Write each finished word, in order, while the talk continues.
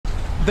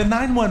The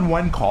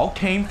 911 call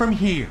came from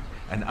here.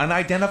 An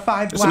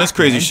unidentified black this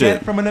crazy man shit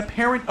dead from an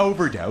apparent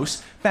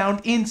overdose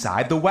found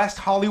inside the West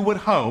Hollywood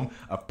home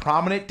of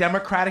prominent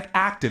Democratic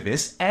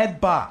activist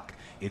Ed Buck.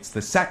 It's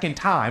the second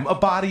time a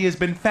body has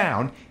been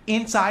found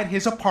inside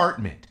his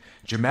apartment.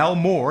 Jamel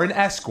Moore, an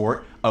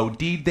escort,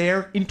 OD'd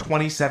there in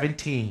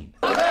 2017.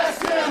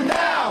 Arrest him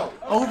now!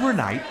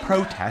 Overnight,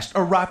 protests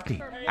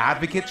erupting.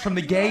 Advocates from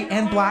the gay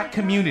and black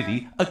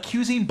community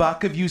accusing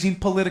Buck of using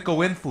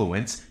political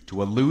influence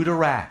to elude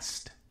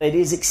arrest. It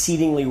is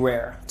exceedingly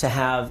rare to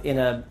have, in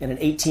an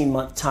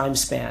 18-month time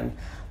span,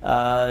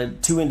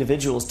 two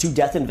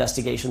death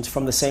investigations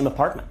from the same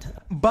apartment.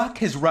 Buck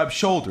has rubbed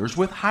shoulders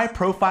with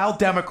high-profile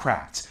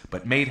Democrats,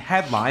 but made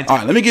headlines. All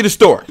right, let me get a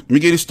story.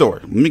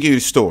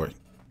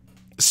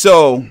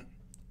 So,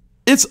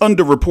 it's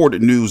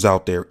underreported news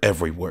out there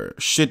everywhere.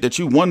 Shit that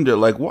you wonder,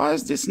 like, why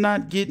is this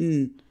not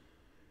getting,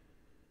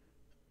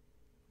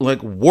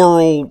 like,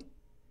 world,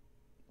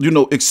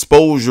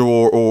 exposure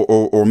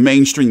or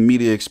mainstream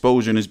media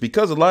exposure? And it's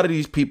because a lot of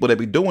these people that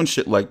be doing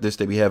shit like this,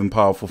 they be having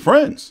powerful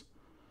friends.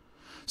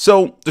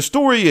 So the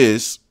story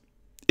is,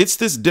 it's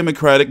this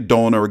Democratic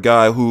donor, a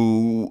guy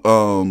who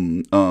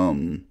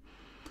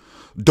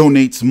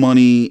donates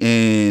money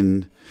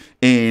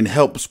and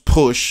helps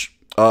push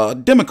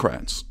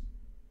Democrats.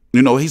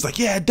 He's like,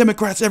 yeah,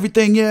 Democrats,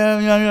 everything,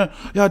 yeah,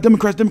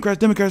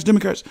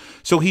 Democrats.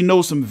 So he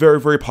knows some very,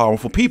 very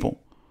powerful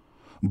people.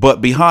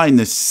 But behind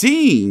the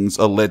scenes,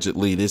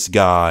 allegedly, this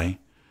guy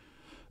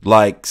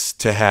likes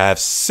to have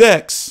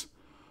sex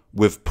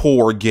with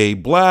poor gay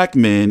black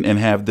men and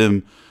have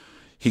them.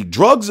 He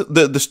drugs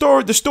the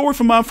story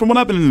from what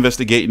I've been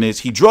investigating is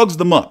he drugs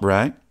them up,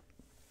 right?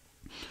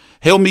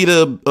 He'll meet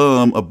a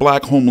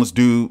black homeless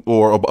dude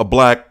or a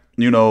black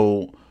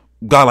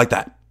guy like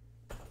that,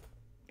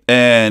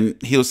 and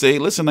he'll say,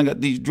 "Listen, I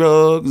got these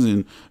drugs,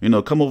 and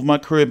come over my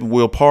crib and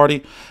we'll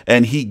party."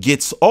 And he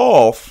gets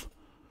off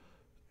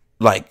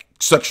like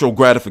sexual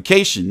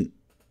gratification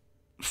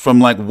from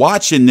like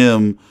watching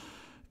them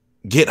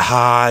get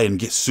high and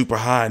get super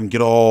high and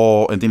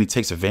and then he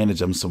takes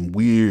advantage of some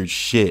weird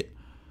shit.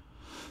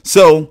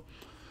 So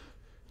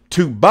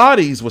 2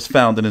 bodies was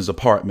found in his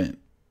apartment.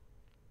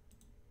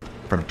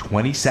 From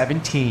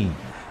 2017,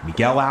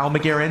 Miguel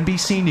Almaguer,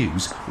 NBC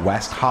News,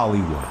 West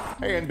Hollywood.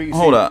 Hey, NBC.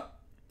 Hold up.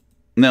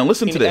 Now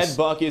listen to this. Ed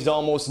Buck is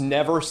almost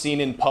never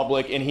seen in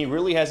public, and he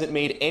really hasn't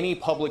made any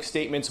public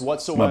statements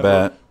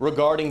whatsoever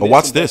regarding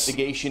this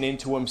investigation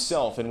into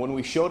himself. And when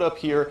we showed up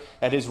here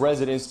at his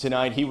residence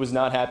tonight, he was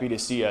not happy to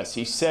see us.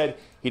 He said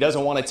he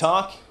doesn't want to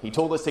talk. He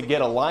told us to get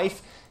a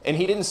life, and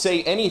he didn't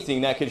say anything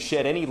that could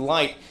shed any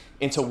light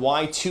into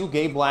why 2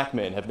 gay black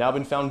men have now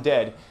been found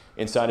dead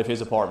inside of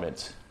his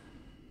apartment.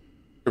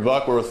 Mr.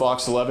 Buck, we're with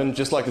Fox 11.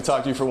 Just like to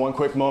talk to you for one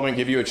quick moment,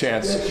 give you a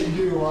chance. Yes, you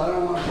do. I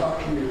don't want to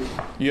talk to you.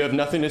 You have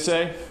nothing to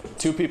say?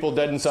 2 people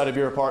dead inside of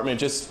your apartment,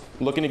 just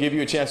looking to give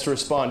you a chance to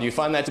respond. Do you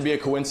find that to be a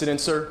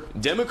coincidence, sir?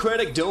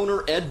 Democratic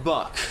donor Ed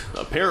Buck,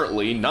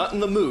 apparently not in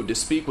the mood to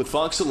speak with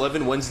Fox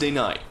 11 Wednesday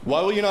night. Why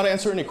will you not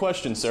answer any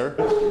questions, sir?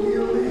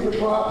 You leave the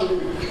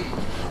property.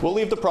 We'll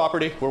leave the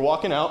property. We're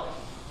walking out.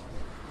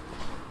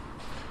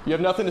 You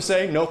have nothing to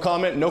say? No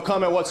comment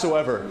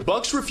whatsoever.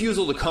 Buck's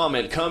refusal to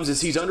comment comes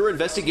as he's under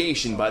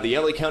investigation by the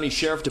LA County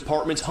Sheriff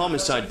Department's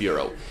Homicide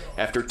Bureau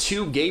after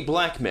 2 gay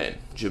black men,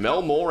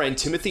 Jamel Moore and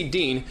Timothy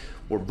Dean,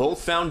 were both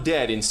found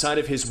dead inside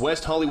of his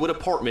West Hollywood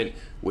apartment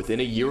within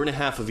a year and a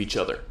half of each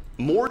other.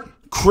 More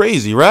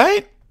crazy,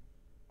 right?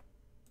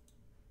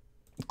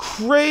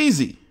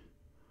 Crazy.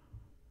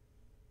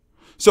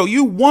 So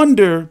you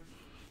wonder,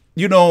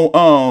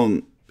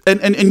 and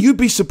you'd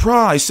be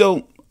surprised.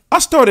 So I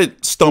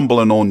started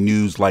stumbling on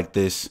news like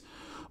this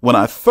when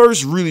I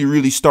first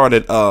really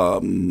started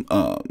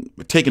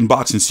taking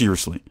boxing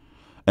seriously.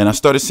 And I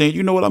started saying,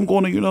 you know what, I'm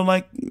going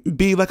to,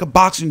 be like a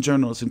boxing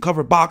journalist and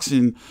cover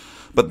boxing.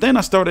 But then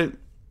I started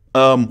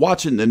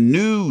watching the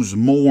news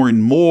more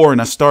and more, and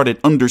I started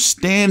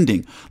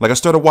understanding. Like I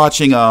started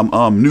watching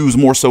news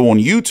more so on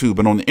YouTube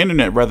and on the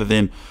internet rather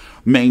than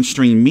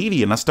mainstream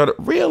media. And I started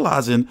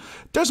realizing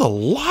there's a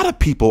lot of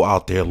people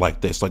out there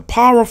like this, like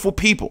powerful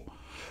people.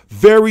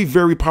 Very,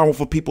 very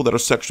powerful people that are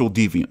sexual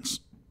deviants.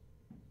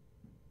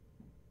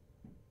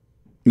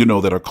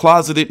 That are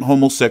closeted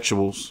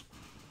homosexuals.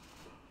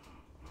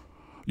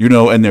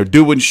 And they're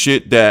doing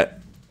shit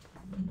that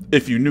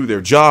if you knew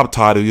their job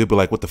title, you'd be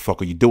like, what the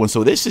fuck are you doing?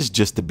 So this is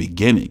just the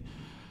beginning.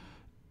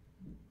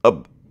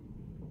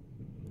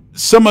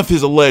 Some of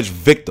his alleged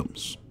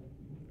victims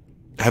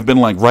have been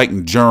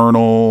writing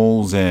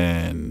journals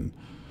and,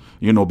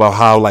 about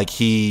how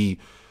he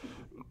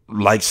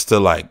likes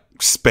to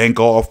spank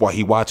off while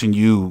he watching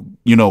you,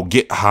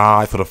 get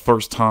high for the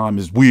first time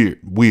is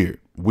weird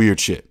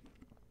shit.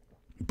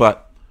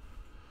 But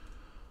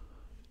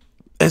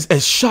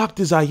as shocked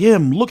as I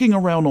am looking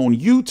around on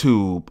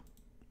YouTube,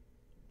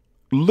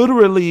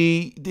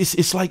 literally it's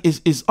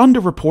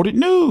underreported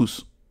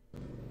news.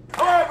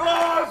 Black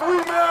lives, we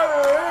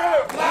matter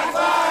here! Black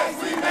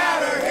lives, we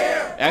matter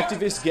here!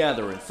 Activists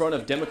gather in front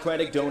of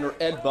Democratic donor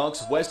Ed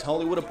Buck's West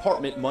Hollywood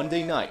apartment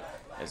Monday night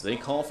as they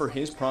call for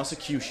his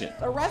prosecution.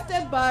 Arrest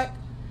Ed Buck,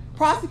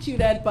 prosecute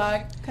Ed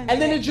Buck,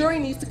 and then the jury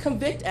needs to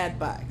convict Ed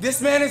Buck.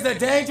 This man is a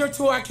danger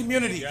to our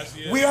community. Yes,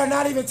 we are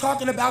not even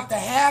talking about the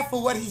half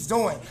of what he's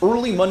doing.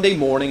 Early Monday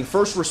morning,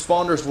 first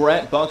responders were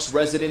at Buck's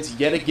residence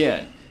yet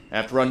again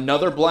after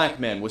another black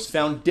man was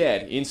found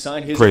dead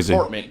inside his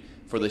apartment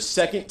for the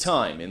second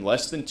time in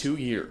less than 2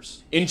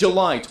 years. In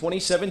July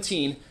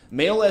 2017,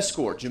 male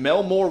escort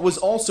Jamel Moore was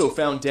also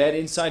found dead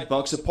inside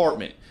Buck's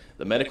apartment.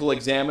 The medical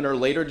examiner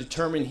later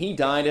determined he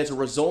died as a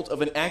result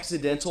of an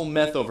accidental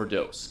meth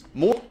overdose.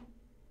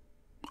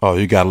 Oh,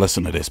 you gotta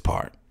listen to this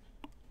part.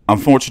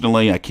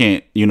 Unfortunately, I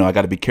can't, I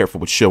gotta be careful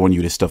with showing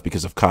you this stuff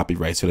because of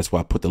copyright, so that's why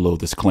I put the little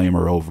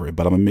disclaimer over it.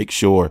 But I'm gonna make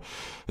sure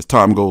as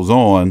time goes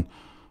on,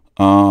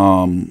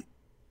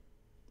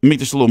 make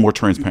this a little more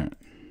transparent.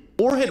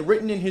 Moore had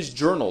written in his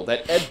journal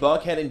that Ed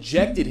Buck had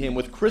injected him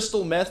with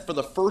crystal meth for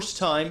the first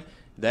time,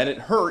 that it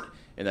hurt,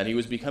 and that he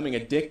was becoming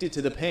addicted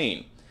to the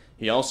pain.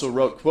 He also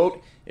wrote,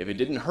 quote, "If it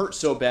didn't hurt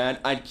so bad,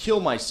 I'd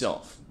kill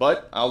myself,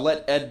 but I'll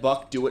let Ed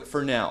Buck do it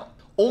for now."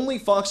 Only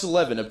Fox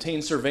 11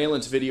 obtained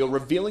surveillance video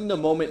revealing the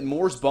moment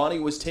Moore's body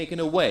was taken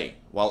away,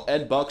 while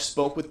Ed Buck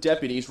spoke with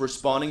deputies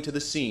responding to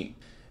the scene.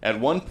 At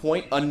one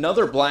point,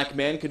 another black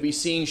man could be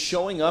seen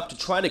showing up to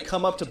try to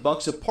come up to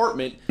Buck's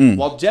apartment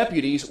while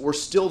deputies were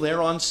still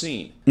there on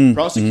scene.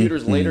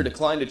 Prosecutors later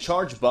declined to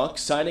charge Buck,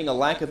 citing a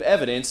lack of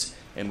evidence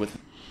and with...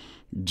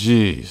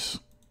 Jeez.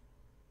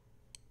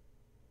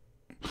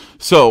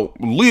 So,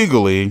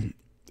 legally,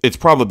 it's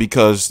probably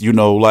because,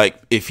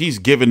 if he's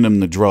giving them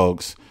the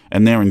drugs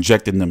and they're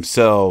injecting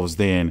themselves,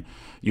 then,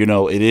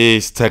 it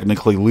is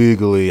technically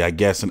legally, I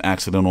guess, an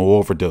accidental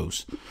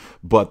overdose.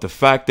 But the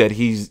fact that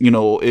he's, and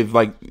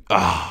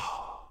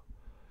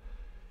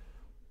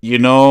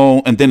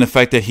then the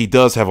fact that he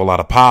does have a lot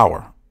of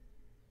power.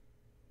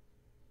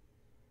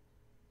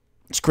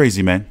 It's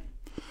crazy, man.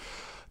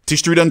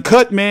 TstreeT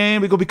Uncut,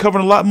 man. We're going to be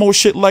covering a lot more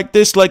shit like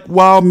this,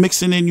 while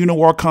mixing in,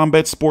 our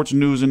combat sports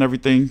news and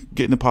everything.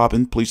 Getting it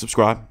popping. Please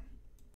subscribe.